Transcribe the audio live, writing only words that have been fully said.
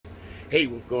Hey,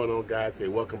 what's going on, guys? Hey,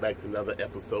 welcome back to another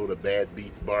episode of Bad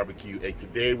Beast Barbecue. Hey,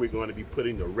 today we're going to be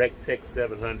putting the REC TEC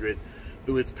 700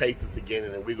 through its paces again,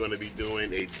 and then we're going to be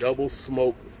doing a double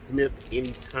smoked Smith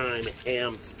Anytime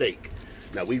ham steak.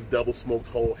 Now, we've double smoked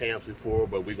whole hams before,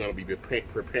 but we're going to be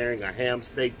preparing a ham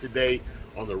steak today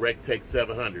on the REC TEC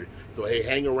 700. So, hey,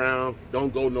 hang around,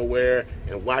 don't go nowhere,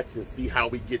 and watch and see how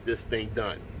we get this thing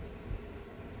done.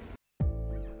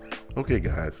 Okay,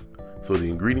 guys. So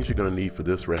the ingredients you're going to need for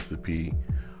this recipe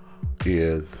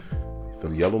is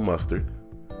some yellow mustard,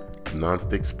 some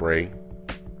nonstick spray,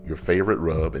 your favorite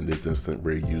rub. In this instance,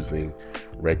 we're using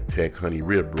REC TEC Honey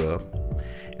Rib Rub,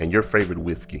 and your favorite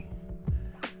whiskey.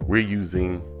 We're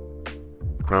using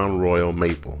Crown Royal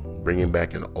Maple, bringing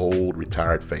back an old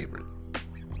retired favorite.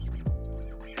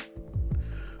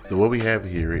 So what we have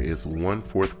here is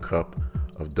 1/4 cup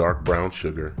of dark brown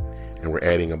sugar, and we're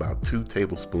adding about 2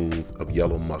 tablespoons of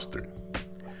yellow mustard.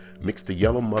 Mix the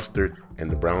yellow mustard and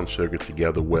the brown sugar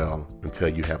together well until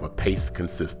you have a paste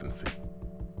consistency.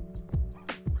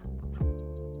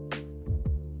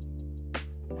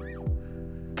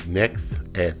 Next,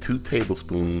 add 2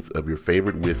 tablespoons of your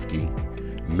favorite whiskey,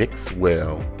 mix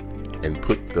well, and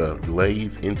put the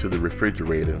glaze into the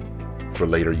refrigerator for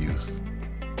later use.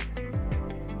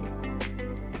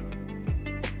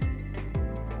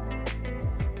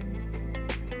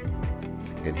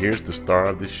 And here's the star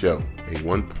of the show, a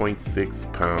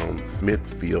 1.6 pound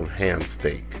Smithfield ham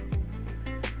steak.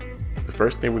 The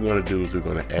first thing we're going to do is we're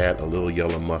going to add a little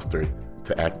yellow mustard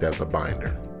to act as a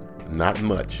binder. Not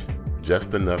much,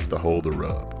 just enough to hold the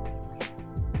rub.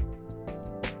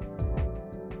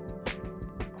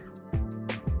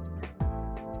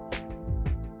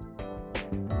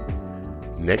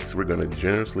 Next, we're going to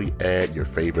generously add your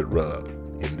favorite rub.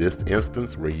 In this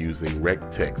instance, we're using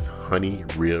REC TEC's Honey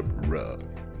Rib Rub.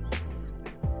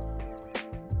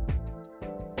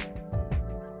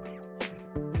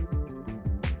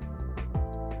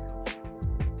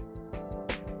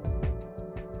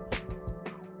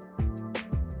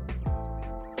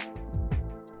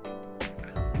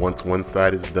 Once one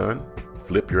side is done,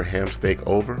 flip your ham steak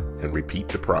over and repeat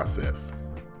the process.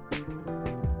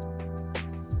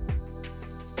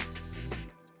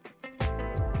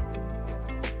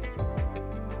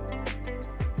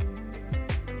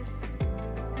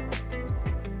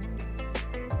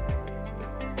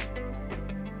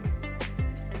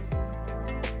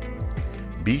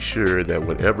 Be sure that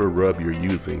whatever rub you're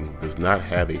using does not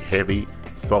have a heavy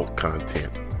salt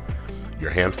content. Your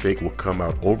ham steak will come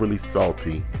out overly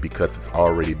salty because it's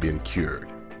already been cured.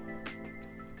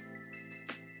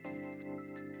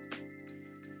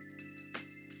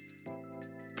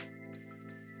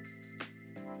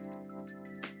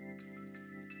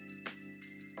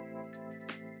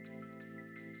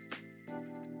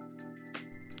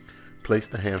 Place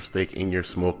the ham steak in your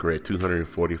smoker at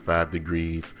 245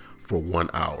 degrees for 1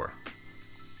 hour.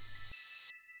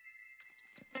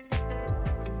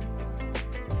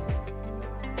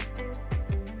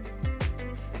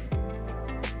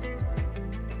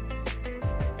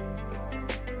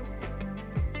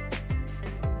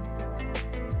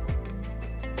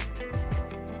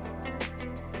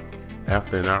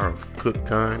 After an hour of cook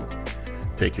time,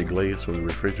 take your glaze from the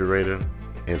refrigerator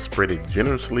and spread it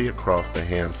generously across the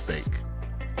ham steak.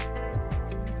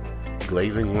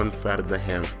 Glazing one side of the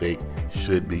ham steak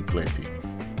should be plenty.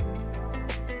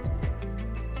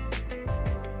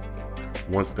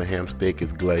 Once the ham steak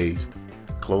is glazed,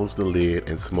 close the lid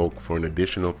and smoke for an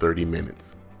additional 30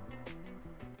 minutes.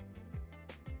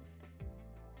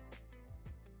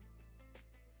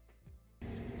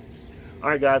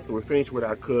 Alright guys, so we're finished with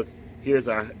our cook. Here's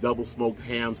our double smoked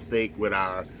ham steak with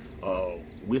our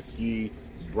whiskey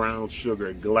brown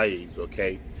sugar glaze,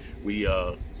 okay? We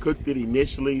cooked it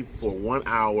initially for 1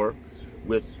 hour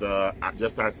with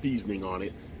just our seasoning on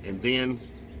it, and then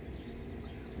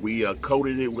we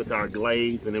coated it with our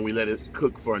glaze, and then we let it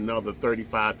cook for another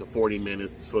 35 to 40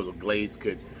 minutes so the glaze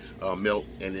could melt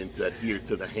and then to adhere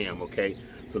to the ham, okay?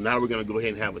 So now we're going to go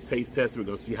ahead and have a taste test. We're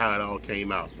going to see how it all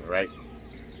came out, all right?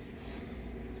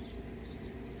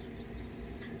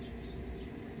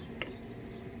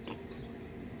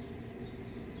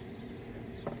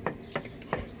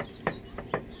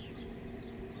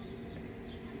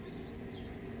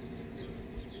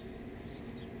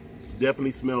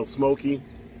 Definitely smells smoky.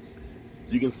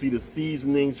 You can see the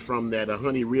seasonings from that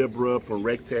honey rib rub from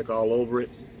REC TEC all over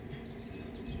it.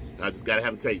 I just gotta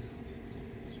have a taste.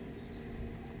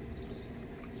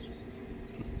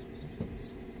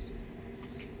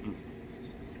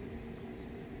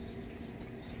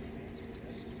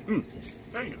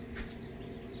 Dang it.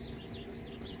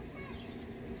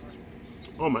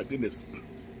 Oh my goodness.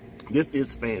 This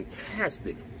is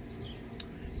fantastic.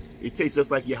 It tastes just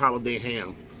like your holiday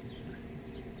ham.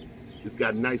 It's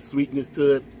got nice sweetness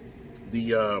to it.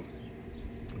 The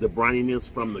brininess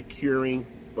from the curing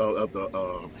of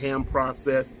the ham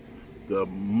process, the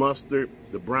mustard,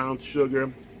 the brown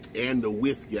sugar, and the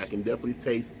whiskey. I can definitely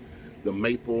taste the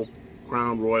maple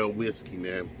Crown Royal whiskey,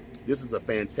 man. This is a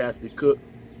fantastic cook.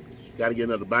 Got to get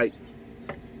another bite.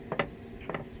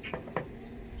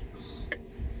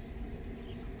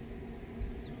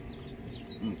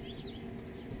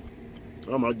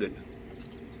 Oh my goodness.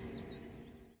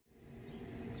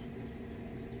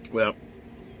 Well,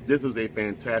 this is a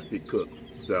fantastic cook.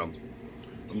 So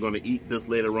I'm going to eat this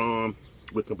later on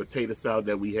with some potato salad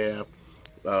that we have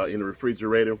in the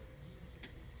refrigerator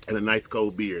and a nice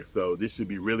cold beer. So this should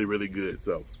be really, really good.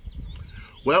 So,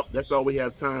 well, that's all we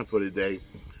have time for today.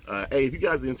 Hey, if you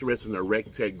guys are interested in a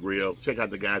REC TEC grill, check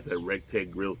out the guys at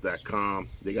rectecgrills.com.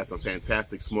 They got some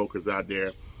fantastic smokers out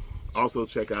there. Also,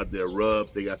 check out their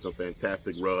rubs. They got some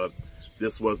fantastic rubs.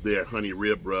 This was their honey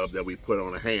rib rub that we put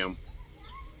on a ham.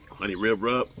 Honey rib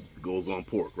rub goes on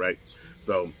pork, right?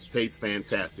 So, tastes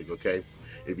fantastic, okay?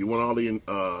 If you want all the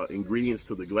ingredients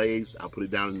to the glaze, I'll put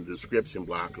it down in the description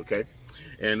block, okay?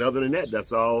 And other than that,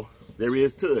 that's all there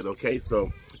is to it, okay?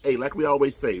 So, hey, like we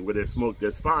always say, where there's smoke,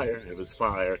 there's fire. If it's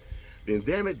fire, then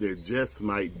damn it, there just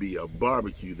might be a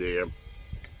barbecue there.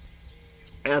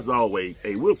 As always,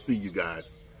 hey, we'll see you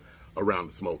guys around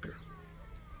the smoker.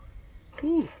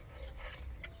 Whew.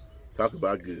 Talk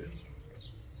about good.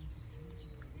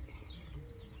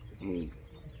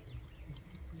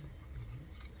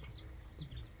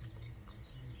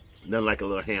 Nothing like a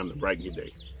little ham to brighten your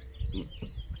day.